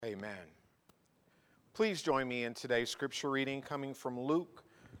Amen. Please join me in today's scripture reading coming from Luke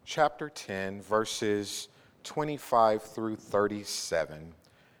chapter 10, verses 25 through 37.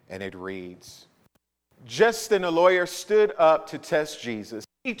 And it reads, "Just then a lawyer stood up to test Jesus.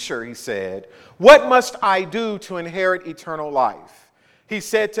 'Teacher,' he said, 'what must I do to inherit eternal life?' He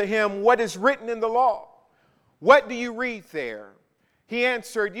said to him, 'What is written in the law? What do you read there?' He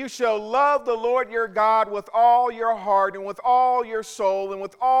answered, 'You shall love the Lord your God with all your heart and with all your soul and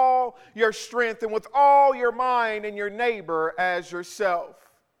with all your strength and with all your mind, and your neighbor as yourself.'"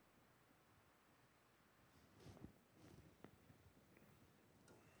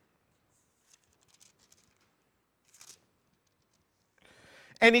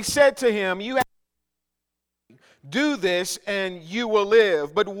 And he said to him, "You do this and you will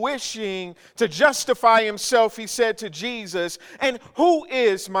live." But wishing to justify himself, he said to Jesus, "And who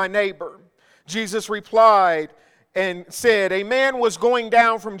is my neighbor?" Jesus replied and said, "A man was going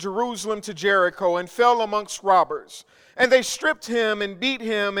down from Jerusalem to Jericho and fell amongst robbers. And they stripped him and beat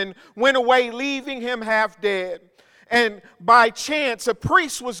him and went away, leaving him half dead. And by chance, a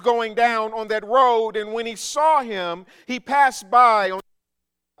priest was going down on that road, and when he saw him, he passed by on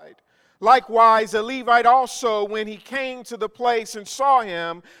the side. Likewise, a Levite also, when he came to the place and saw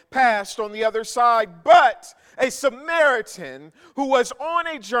him, passed on the other side. But a Samaritan who was on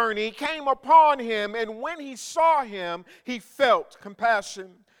a journey came upon him, and when he saw him, he felt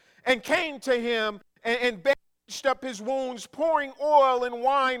compassion and came to him and bandaged up his wounds, pouring oil and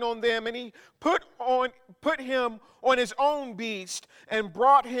wine on them. And he put him on his own beast and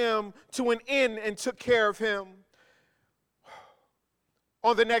brought him to an inn and took care of him.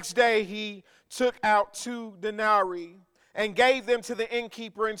 On the next day, he took out 2 denarii and gave them to the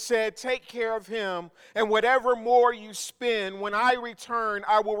innkeeper and said, 'Take care of him, and whatever more you spend, when I return,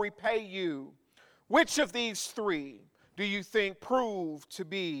 I will repay you.' Which of these 3 do you think proved to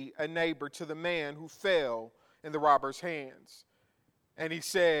be a neighbor to the man who fell in the robber's hands?" And he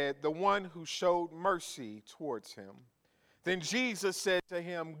said, "The one who showed mercy towards him." Then Jesus said to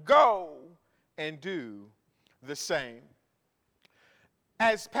him, "Go and do the same."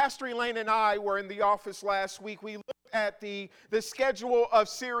 As Pastor Elaine and I were in the office last week, we looked at the schedule of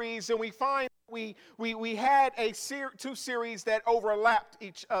series, and we find we had 2 series that overlapped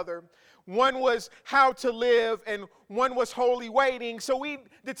each other. One was How to Live, and one was Holy Waiting. So we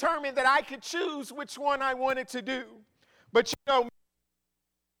determined that I could choose which one I wanted to do. But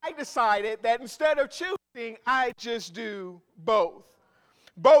I decided that instead of choosing, I just do both.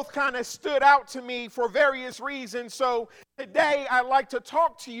 Both kind of stood out to me for various reasons. So today I'd like to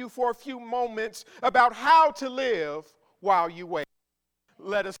talk to you for a few moments about how to live while you wait.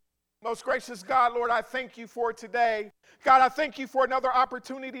 Let us. Most gracious God, Lord, I thank you for today. God, I thank you for another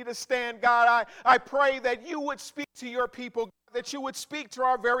opportunity to stand. God, I pray that you would speak to your people, that you would speak to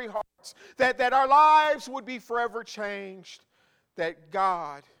our very hearts, that our lives would be forever changed. That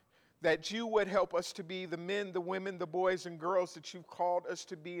God, that you would help us to be the men, the women, the boys and girls that you've called us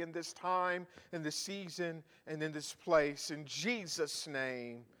to be in this time, in this season, and in this place. In Jesus'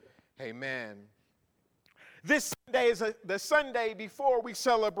 name, amen. This Sunday is the Sunday before we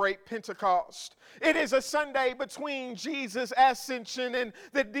celebrate Pentecost. It is a Sunday between Jesus' ascension and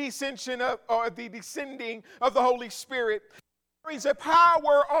the descension the descending of the Holy Spirit. It carries a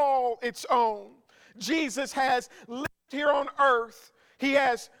power all its own. Jesus has lived here on earth.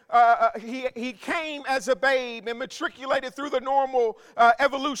 He came as a babe and matriculated through the normal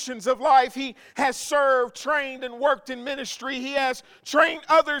evolutions of life. He has served, trained, and worked in ministry. He has trained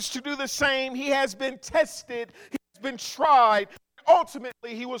others to do the same. He has been tested. He has been tried.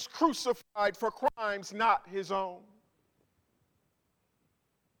 Ultimately, he was crucified for crimes not his own.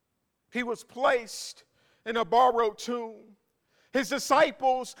 He was placed in a borrowed tomb. His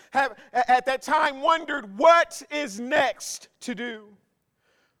disciples have at that time wondered, what is next to do?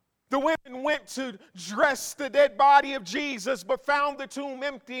 The women went to dress the dead body of Jesus, but found the tomb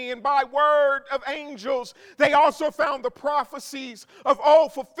empty. And by word of angels, they also found the prophecies of all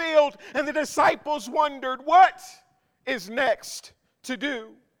fulfilled. And the disciples wondered, what is next to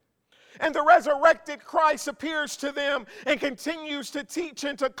do? And the resurrected Christ appears to them and continues to teach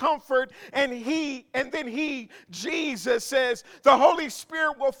and to comfort. And then Jesus says, the Holy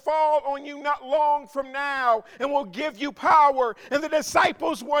Spirit will fall on you not long from now and will give you power. And the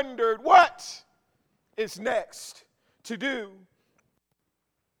disciples wondered, what is next to do?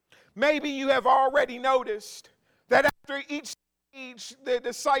 Maybe you have already noticed that after each stage, the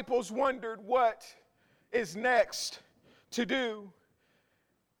disciples wondered, what is next to do?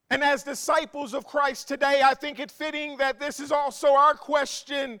 And as disciples of Christ today, I think it fitting that this is also our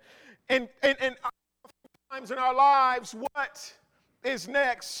question and times in our lives, what is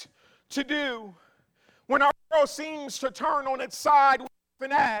next to do? When our world seems to turn on its side, we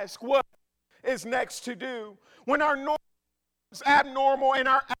often ask, what is next to do? When our normal is abnormal and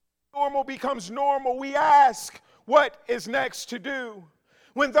our abnormal becomes normal, we ask, what is next to do?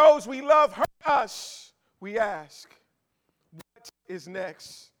 When those we love hurt us, we ask, what is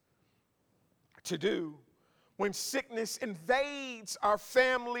next to do? When sickness invades our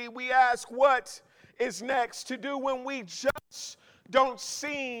family, we ask, what is next to do? When we just don't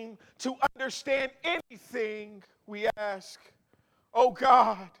seem to understand anything, we ask, oh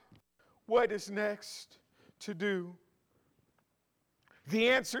God, what is next to do? The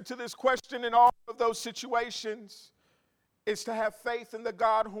answer to this question in all of those situations is to have faith in the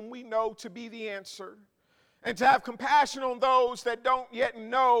God whom we know to be the answer, and to have compassion on those that don't yet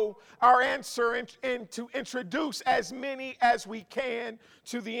know our answer, and to introduce as many as we can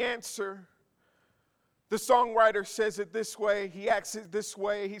to the answer. The songwriter says it this way. He acts it this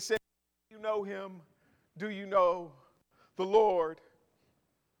way. He said, do you know him? Do you know the Lord?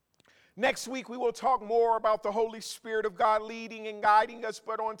 Next week, we will talk more about the Holy Spirit of God leading and guiding us.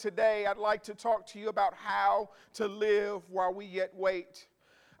 But on today, I'd like to talk to you about how to live while we yet wait.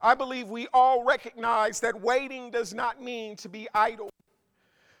 I believe we all recognize that waiting does not mean to be idle.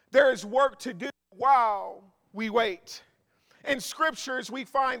 There is work to do while we wait. In scriptures, we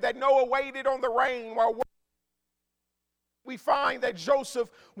find that Noah waited on the rain while working. We find that Joseph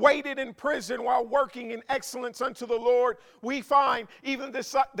waited in prison while working in excellence unto the Lord. We find even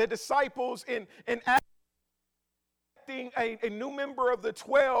the disciples in acting a new member of the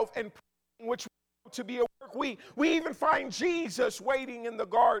 12 and praying, which to be a work. We even find Jesus waiting in the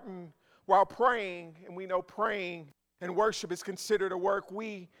garden while praying, and we know praying and worship is considered a work.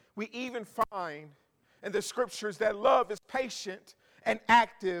 We even find in the scriptures that love is patient and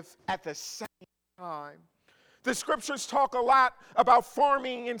active at the same time. The scriptures talk a lot about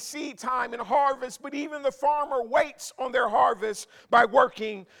farming and seed time and harvest, but even the farmer waits on their harvest by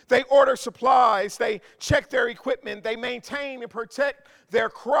working. They order supplies, they check their equipment, they maintain and protect their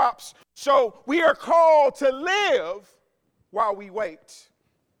crops. So we are called to live while we wait,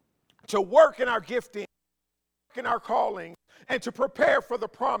 to work in our gifting, work in our calling, and to prepare for the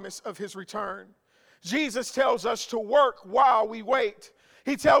promise of his return. Jesus tells us to work while we wait.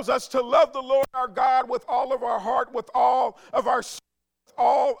 He tells us to love the Lord our God with all of our heart, with all of our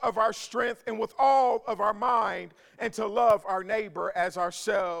strength, and with all of our mind, and to love our neighbor as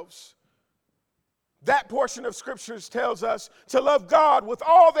ourselves. That portion of scriptures tells us to love God with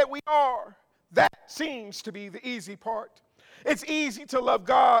all that we are. That seems to be the easy part. It's easy to love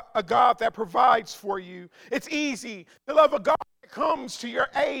God, a God that provides for you. It's easy to love a God that comes to your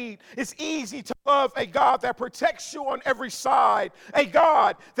aid. It's easy to love a God that protects you on every side. A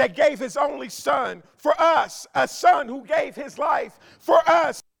God that gave his only son for us, a son who gave his life for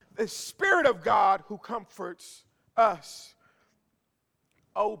us, the Spirit of God who comforts us.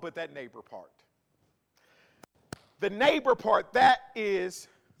 Oh, but that neighbor part. The neighbor part, that is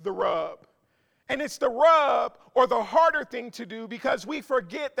the rub. And it's the rub or the harder thing to do because we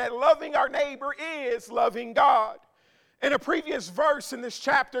forget that loving our neighbor is loving God. In a previous verse in this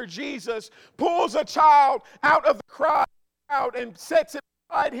chapter, Jesus pulls a child out of the crowd and sets it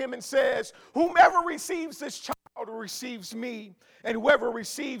beside him and says, whomever receives this child receives me, and whoever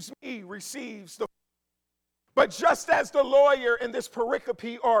receives me receives the Father. But just as the lawyer in this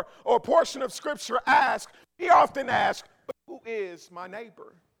pericope or portion of scripture asks, he often asks, but who is my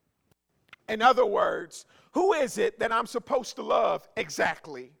neighbor? In other words, who is it that I'm supposed to love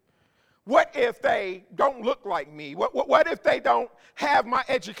exactly? What if they don't look like me? What if they don't have my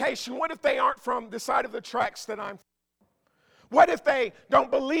education? What if they aren't from the side of the tracks that I'm from? What if they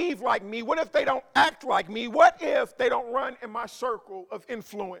don't believe like me? What if they don't act like me? What if they don't run in my circle of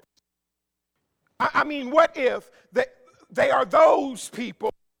influence? I mean, what if they are those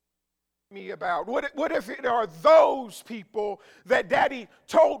people me about? What if it are those people that Daddy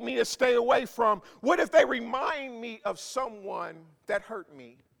told me to stay away from? What if they remind me of someone that hurt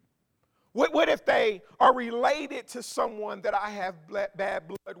me? What if they are related to someone that I have bad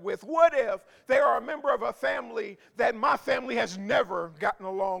blood with? What if they are a member of a family that my family has never gotten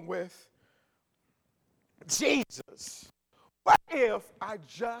along with? Jesus, what if I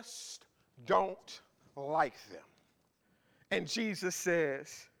just don't like them? And Jesus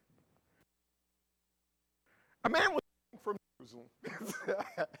says, a man was from Jerusalem.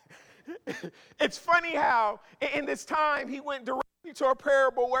 It's funny how in this time he went directly to a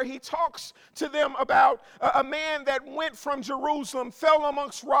parable where he talks to them about a man that went from Jerusalem, fell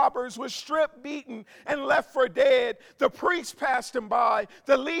amongst robbers, was stripped, beaten, and left for dead. The priest passed him by,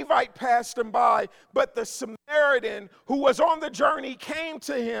 the Levite passed him by, but the Samaritan who was on the journey came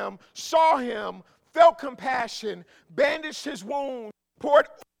to him, saw him, felt compassion, bandaged his wounds, poured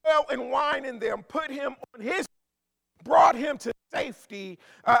oil and wine in them, put him on his, brought him to safety,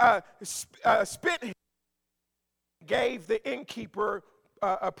 spit him, gave the innkeeper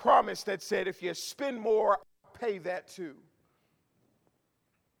a promise that said, if you spend more, I'll pay that too.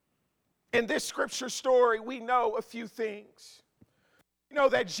 In this scripture story, we know a few things. We know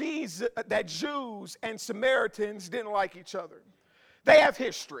that Jews and Samaritans didn't like each other. They have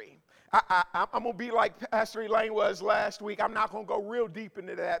history. I'm going to be like Pastor Elaine was last week. I'm not going to go real deep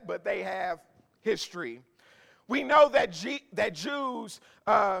into that, but they have history. We know that Jews,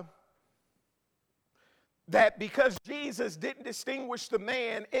 that because Jesus didn't distinguish the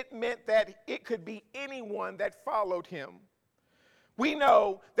man, it meant that it could be anyone that followed him. We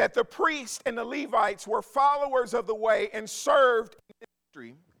know that the priests and the Levites were followers of the way and served in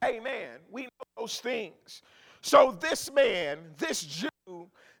ministry. Amen. We know those things. So this man, this Jew,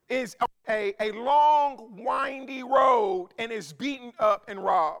 is a long, windy road and is beaten up and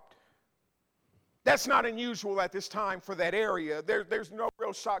robbed. That's not unusual at this time for that area. There's no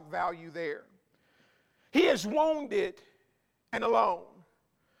real shock value there. He is wounded and alone.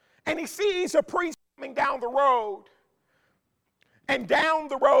 And he sees a priest coming down the road. And down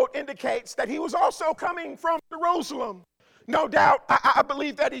the road indicates that he was also coming from Jerusalem. No doubt, I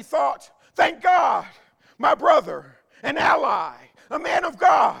believe that he thought, thank God, my brother, an ally, a man of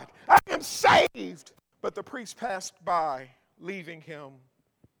God, I am saved. But the priest passed by, leaving him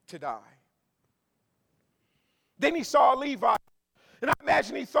to die. Then he saw a Levite, and I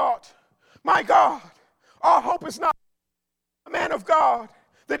imagine he thought, my God, our hope is not a man of God,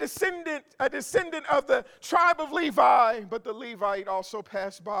 a descendant of the tribe of Levi, but the Levite also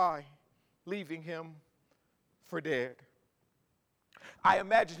passed by, leaving him for dead. I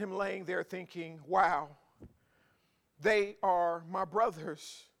imagine him laying there thinking, wow, they are my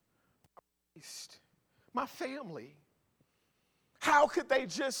brothers, my family. How could they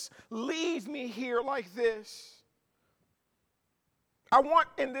just leave me here like this? I want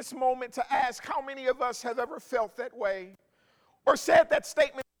in this moment to ask how many of us have ever felt that way or said that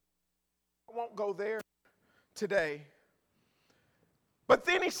statement. I won't go there today. But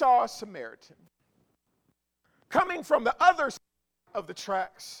then he saw a Samaritan coming from the other side of the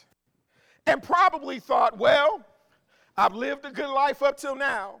tracks and probably thought, well, I've lived a good life up till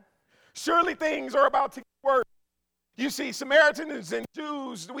now. Surely things are about to get worse. You see, Samaritans and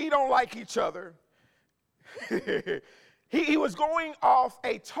Jews, we don't like each other. He was going off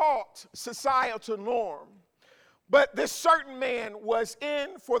a taught societal norm. But this certain man was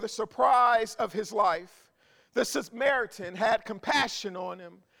in for the surprise of his life. The Samaritan had compassion on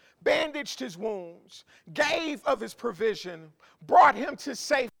him, bandaged his wounds, gave of his provision, brought him to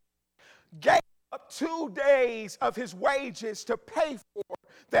safety, gave up 2 days of his wages to pay for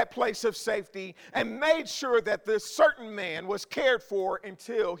that place of safety, and made sure that this certain man was cared for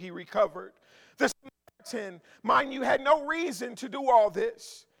until he recovered. The Samaritan, mind you, had no reason to do all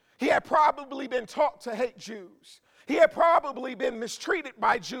this. He had probably been taught to hate Jews. He had probably been mistreated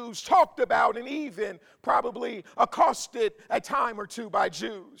by Jews, talked about, and even probably accosted a time or two by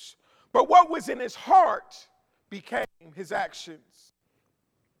Jews. But what was in his heart became his actions.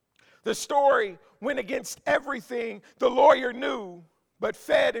 The story went against everything the lawyer knew, but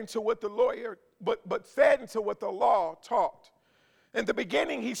fed into what the law taught. In the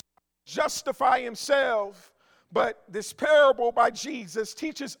beginning, he justified himself. But this parable by Jesus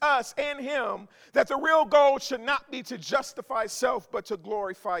teaches us and him that the real goal should not be to justify self, but to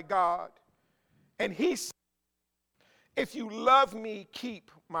glorify God. And he said, if you love me, keep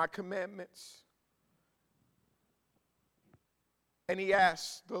my commandments. And he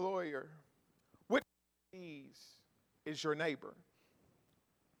asked the lawyer, which of these is your neighbor?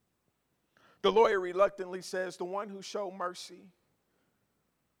 The lawyer reluctantly says, the one who showed mercy.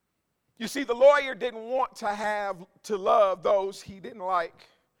 You see, the lawyer didn't want to love those he didn't like.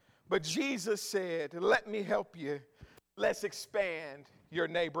 But Jesus said, let me help you. Let's expand your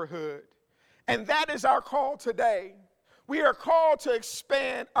neighborhood. And that is our call today. We are called to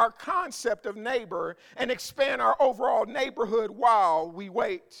expand our concept of neighbor and expand our overall neighborhood while we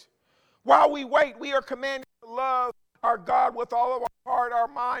wait. While we wait, we are commanded to love our God with all of our heart, our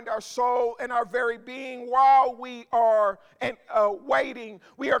mind, our soul, and our very being. While we are waiting,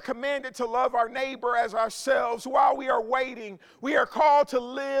 we are commanded to love our neighbor as ourselves. While we are waiting, we are called to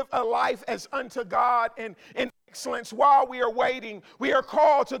live a life as unto God and in excellence. While we are waiting, we are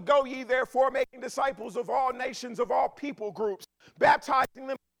called to go ye therefore, making disciples of all nations, of all people groups, baptizing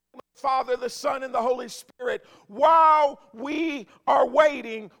them Father, the Son, and the Holy Spirit. While we are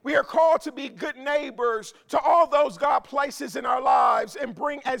waiting, we are called to be good neighbors to all those God places in our lives and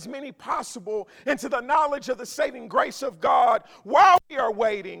bring as many possible into the knowledge of the saving grace of God. While we are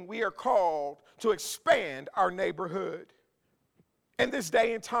waiting, we are called to expand our neighborhood. In this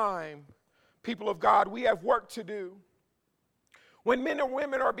day and time, people of God, we have work to do. When men and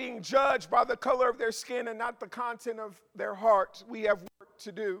women are being judged by the color of their skin and not the content of their hearts, we have work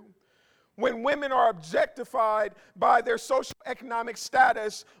to do. When women are objectified by their social economic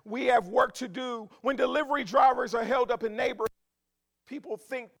status, we have work to do. When delivery drivers are held up in neighborhoods, people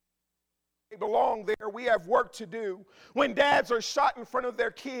think they belong there, we have work to do. When dads are shot in front of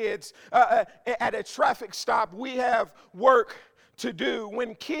their kids at a traffic stop, we have work to do.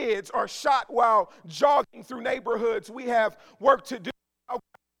 When kids are shot while jogging through neighborhoods, we have work to do.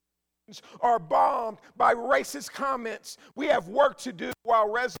 Are bombed by racist comments, we have work to do. While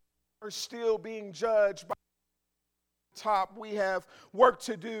residents are still being judged by the top, we have work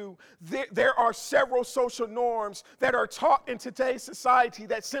to do. There are several social norms that are taught in today's society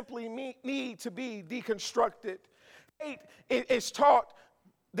that simply need to be deconstructed. Hate is taught.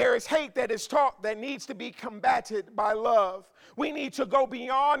 There is hate that is taught that needs to be combated by love. We need to go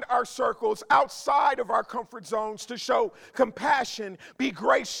beyond our circles, outside of our comfort zones, to show compassion, be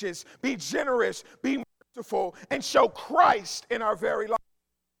gracious, be generous, be merciful, and show Christ in our very life.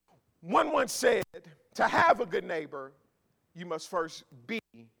 One once said, to have a good neighbor, you must first be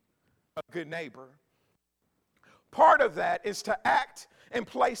a good neighbor. Part of that is to act in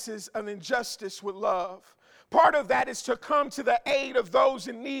places of injustice with love. Part of that is to come to the aid of those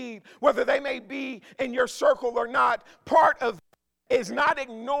in need, whether they may be in your circle or not. Part of it is not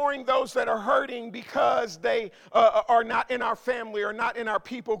ignoring those that are hurting because they are not in our family or not in our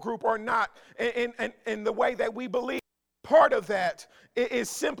people group or not in the way that we believe. Part of that is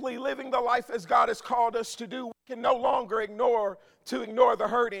simply living the life as God has called us to do. We can no longer ignore the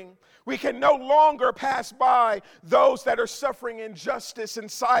hurting. We can no longer pass by those that are suffering injustice in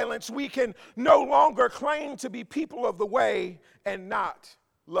silence. We can no longer claim to be people of the way and not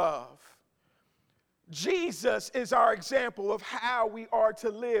love. Jesus is our example of how we are to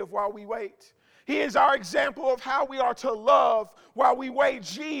live while we wait. He is our example of how we are to love while we wait.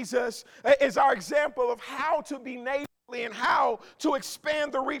 Jesus is our example of how to be neighborly and how to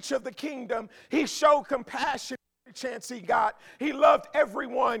expand the reach of the kingdom. He showed compassion every chance he got. He loved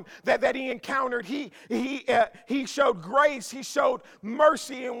everyone that he encountered. He showed grace. He showed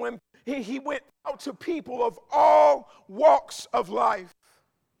mercy. And when he went out to people of all walks of life.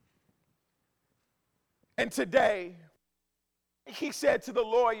 And today, he said to the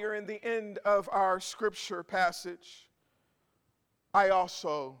lawyer in the end of our scripture passage, I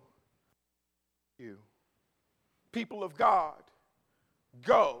also you. People of God,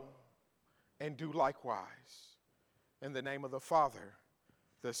 go and do likewise. In the name of the Father,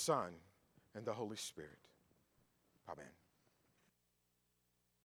 the Son, and the Holy Spirit. Amen.